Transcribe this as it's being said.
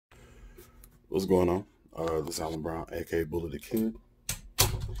What's going on? This is Alan Brown, aka Bully the Kid,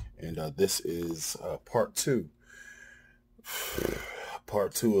 and this is part two.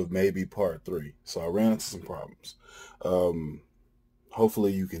 Part two of maybe part three. So I ran into some problems.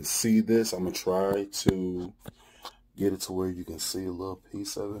 Hopefully you can see this. I'm gonna try to get it to where you can see a little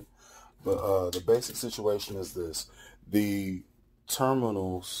piece of it. But the basic situation is this: the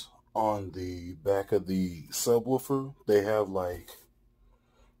terminals on the back of the subwoofer, they have like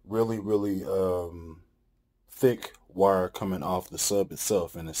really thick wire coming off the sub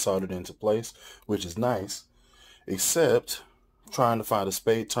itself, and it's soldered into place, which is nice, except trying to find a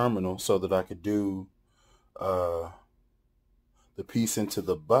spade terminal so that I could do the piece into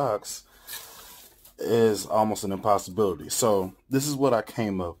the box is almost an impossibility. So this is what I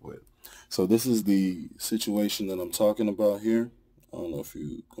came up with. So this is the situation that I'm talking about here. I don't know if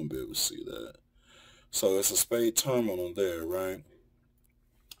you're gonna be able to see that. So it's a spade terminal there, right?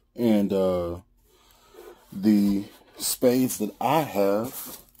 And the spades that I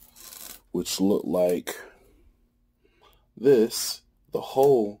have, which look like this, the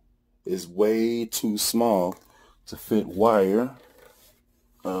hole is way too small to fit wire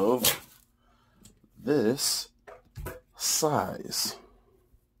of this size.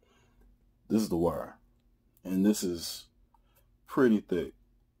 This is the wire, and this is pretty thick.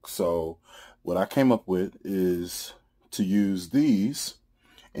 So what I came up with is to use these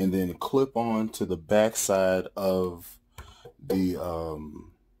and then clip on to the back side of the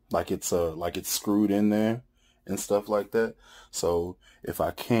like it's screwed in there and stuff like that. So if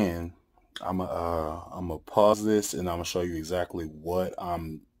I can, I'm gonna pause this and I'm gonna show you exactly what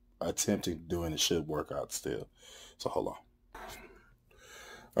I'm attempting to do, and it should work out still. So hold on.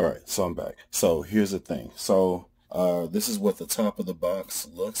 All right, so I'm back. So here's the thing. So this is what the top of the box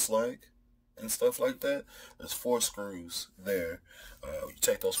looks like and stuff like that. There's 4 screws there. You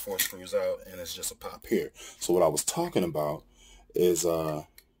take those 4 screws out and it's just a pop here. So what I was talking about is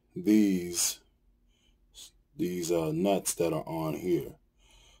these nuts that are on here.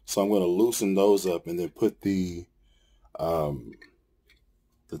 So I'm going to loosen those up and then put the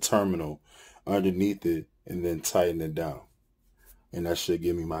terminal underneath it and then tighten it down. And that should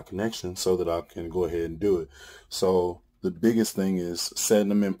give me my connection so that I can go ahead and do it. So the biggest thing is setting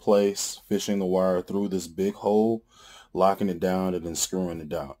them in place, fishing the wire through this big hole, locking it down, and then screwing it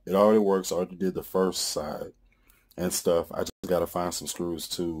down. It already works. I already did the first side and stuff. I just got to find some screws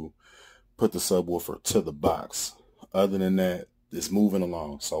to put the subwoofer to the box. Other than that, it's moving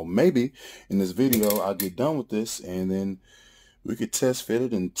along. So maybe in this video, I'll get done with this, and then we could test fit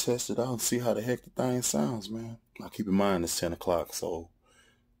it and test it out and see how the heck the thing sounds, man. Now keep in mind it's 10 o'clock, so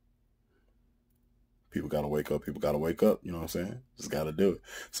people gotta wake up. People gotta wake up. You know what I'm saying? Just gotta do it.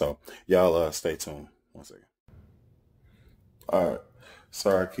 So y'all stay tuned. 1 second. All right.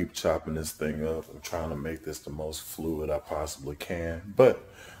 Sorry I keep chopping this thing up. I'm trying to make this the most fluid I possibly can. But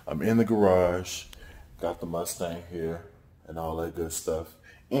I'm in the garage. Got the Mustang here and all that good stuff.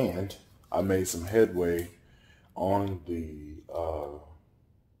 And I made some headway on the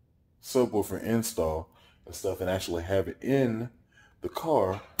subwoofer install and stuff, and actually have it in the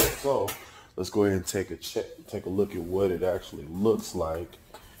car. So let's go ahead and take a look at what it actually looks like,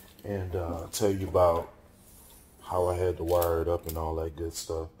 and tell you about how I had to wire it up and all that good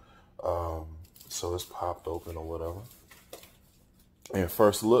stuff. So it's popped open or whatever. And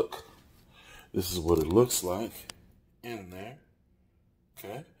first look, this is what it looks like in there.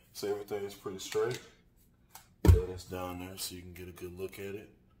 Okay, so everything is pretty straight. Put this down there so you can get a good look at it.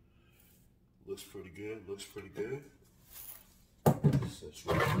 Looks pretty good. Looks pretty good. Set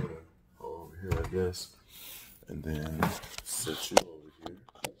you right there, over here, I guess, and then set you over here,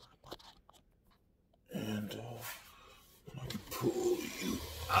 and I can pull you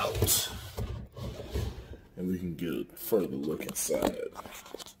out, and we can get a further look inside.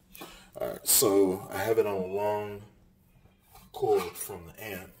 All right, so I have it on a long cord from the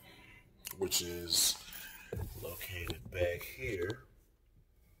amp, which is located back here.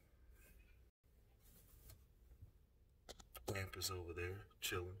 Amp is over there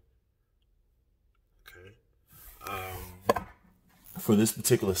chilling. Okay. For this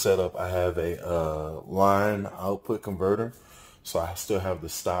particular setup, I have a line output converter, so I still have the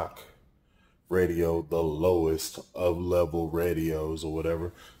stock radio, the lowest of level radios or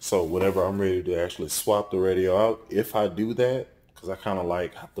whatever. So whenever I'm ready to actually swap the radio out, if I do that, because I kind of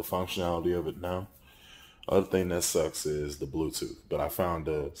like the functionality of it now. Other thing that sucks is the Bluetooth, but I found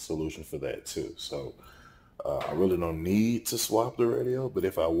a solution for that too. So I really don't need to swap the radio, but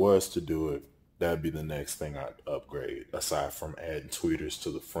if I was to do it, that'd be the next thing I'd upgrade, aside from adding tweeters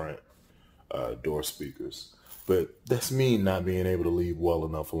to the front door speakers. But that's me not being able to leave well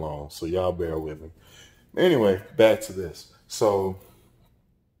enough alone. So y'all bear with me. Anyway, back to this. So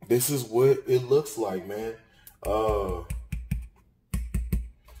this is what it looks like, man.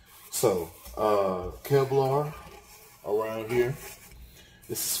 Kevlar around here.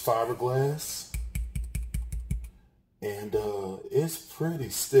 This is fiberglass. And it's pretty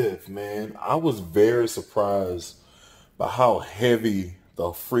stiff, man. I was very surprised by how heavy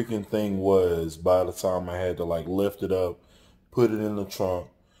the freaking thing was by the time I had to like lift it up, put it in the trunk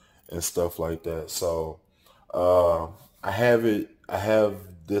and stuff like that. So I have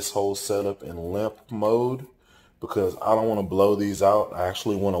this whole setup in limp mode because I don't want to blow these out. I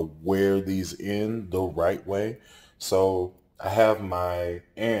actually want to wear these in the right way. So I have my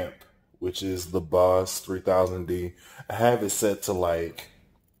amp, which is the Boss 3000D. I have it set to like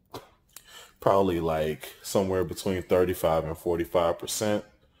probably like somewhere between 35 and 45%.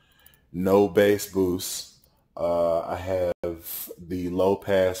 No bass boost. I have the low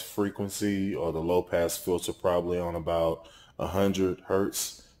pass frequency or the low pass filter probably on about 100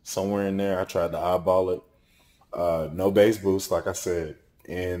 hertz, somewhere in there. I tried to eyeball it. No bass boost, like I said,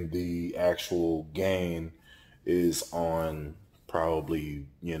 and the actual gain is on probably,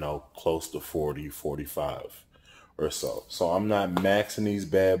 you know, close to 40, 45 or so. So I'm not maxing these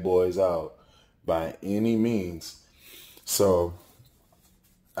bad boys out by any means. So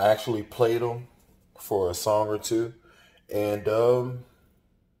I actually played them for a song or two and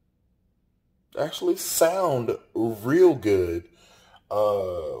actually sound real good.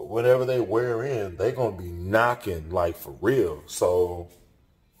 Whenever they wear in, they're gonna be knocking like for real. So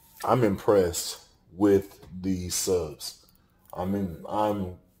I'm impressed with these subs.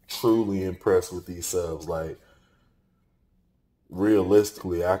 I'm truly impressed with these subs. Like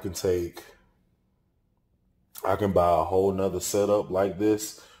realistically, I can buy a whole nother setup like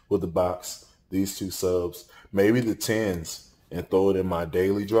this with the box, these two subs, maybe the 10s, and throw it in my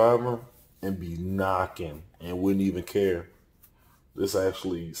daily driver and be knocking and wouldn't even care. This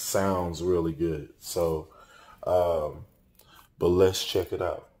actually sounds really good. So, but let's check it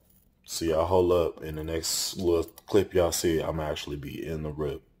out. So y'all hold up. In the next little clip y'all see, I'm actually be in the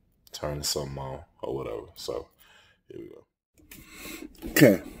rip, turning something on or whatever. So here we go.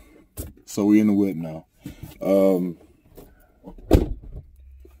 Okay. So we in the whip now.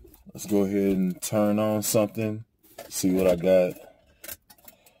 Let's go ahead and turn on something. See what I got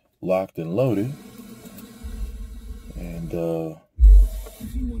locked and loaded. And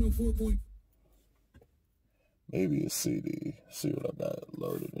maybe a CD. See what I got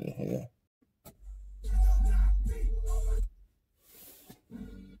loaded in here.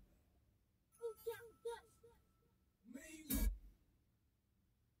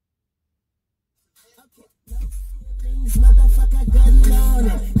 Motherfucker doesn't own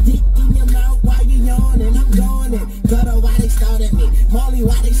it. Dick in your mouth while you yawning. I'm going it. Gutter, why they started me? Molly,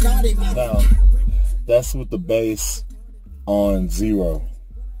 why they started me? Now, that's with the bass on 0.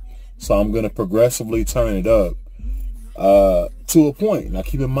 So I'm going to progressively turn it up to a point. Now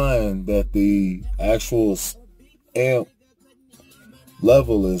keep in mind that the actual amp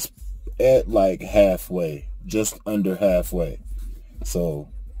level is at like halfway, just under halfway. So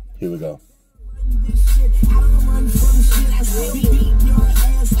here we go.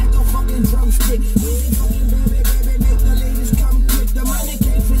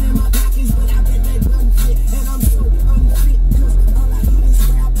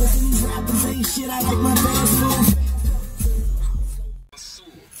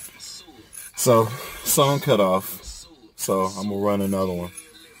 So song cut off, so I'm gonna run another one.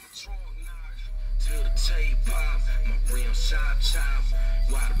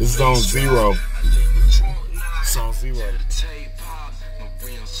 This is on 0. Song 0.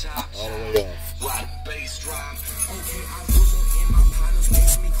 All the way off.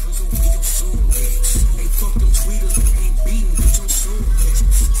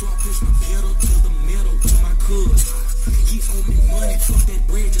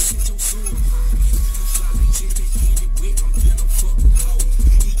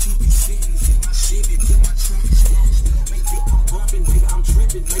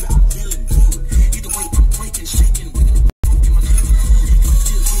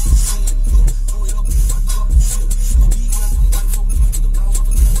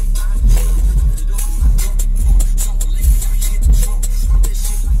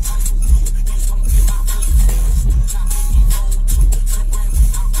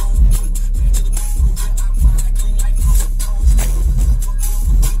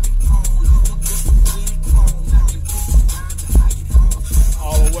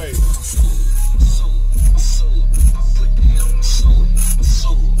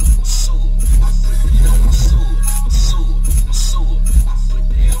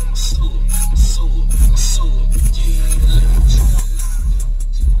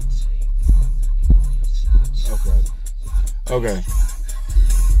 Okay.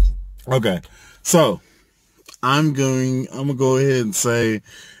 Okay. So I'm gonna go ahead and say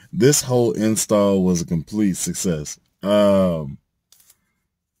this whole install was a complete success. I'm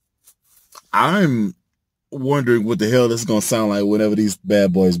wondering what the hell this is gonna sound like whenever these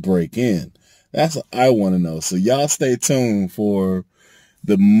bad boys break in. That's what I want to know. So y'all stay tuned for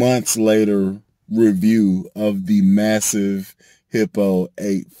the months later review of the massive Hippo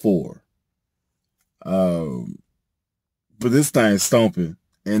 8.4. But this thing's stomping.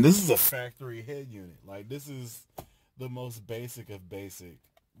 And this is a factory head unit. Like, this is the most basic of basic.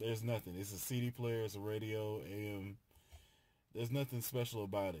 There's nothing. It's a CD player, it's a radio, AM. There's nothing special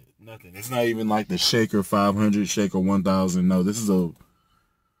about it. Nothing. It's not even like the Shaker 500, Shaker 1000. No, this is a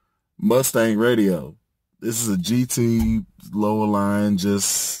Mustang radio. This is a GT lower line.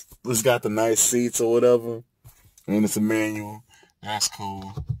 Just, it's got the nice seats or whatever. And it's a manual. That's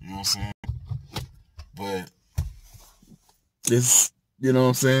cool. You know what I'm saying? But it's, you know what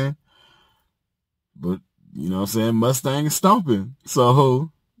I'm saying? But, you know what I'm saying? Mustang is stomping.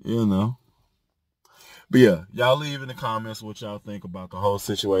 So, you know. But yeah, y'all leave in the comments what y'all think about the whole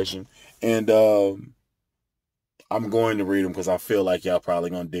situation. And I'm going to read them because I feel like y'all probably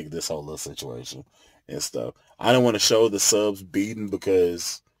going to dig this whole little situation and stuff. I don't want to show the subs beaten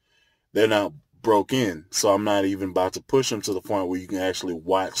because they're not broke in. So I'm not even about to push them to the point where you can actually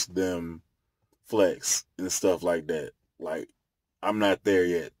watch them flex and stuff like that. Like, I'm not there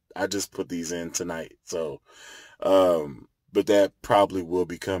yet. I just put these in tonight. So, but that probably will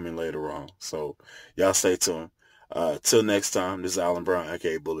be coming later on. So y'all stay tuned. Till next time, this is Alan Brown,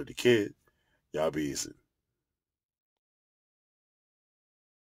 aka Bullet the Kid. Y'all be easy.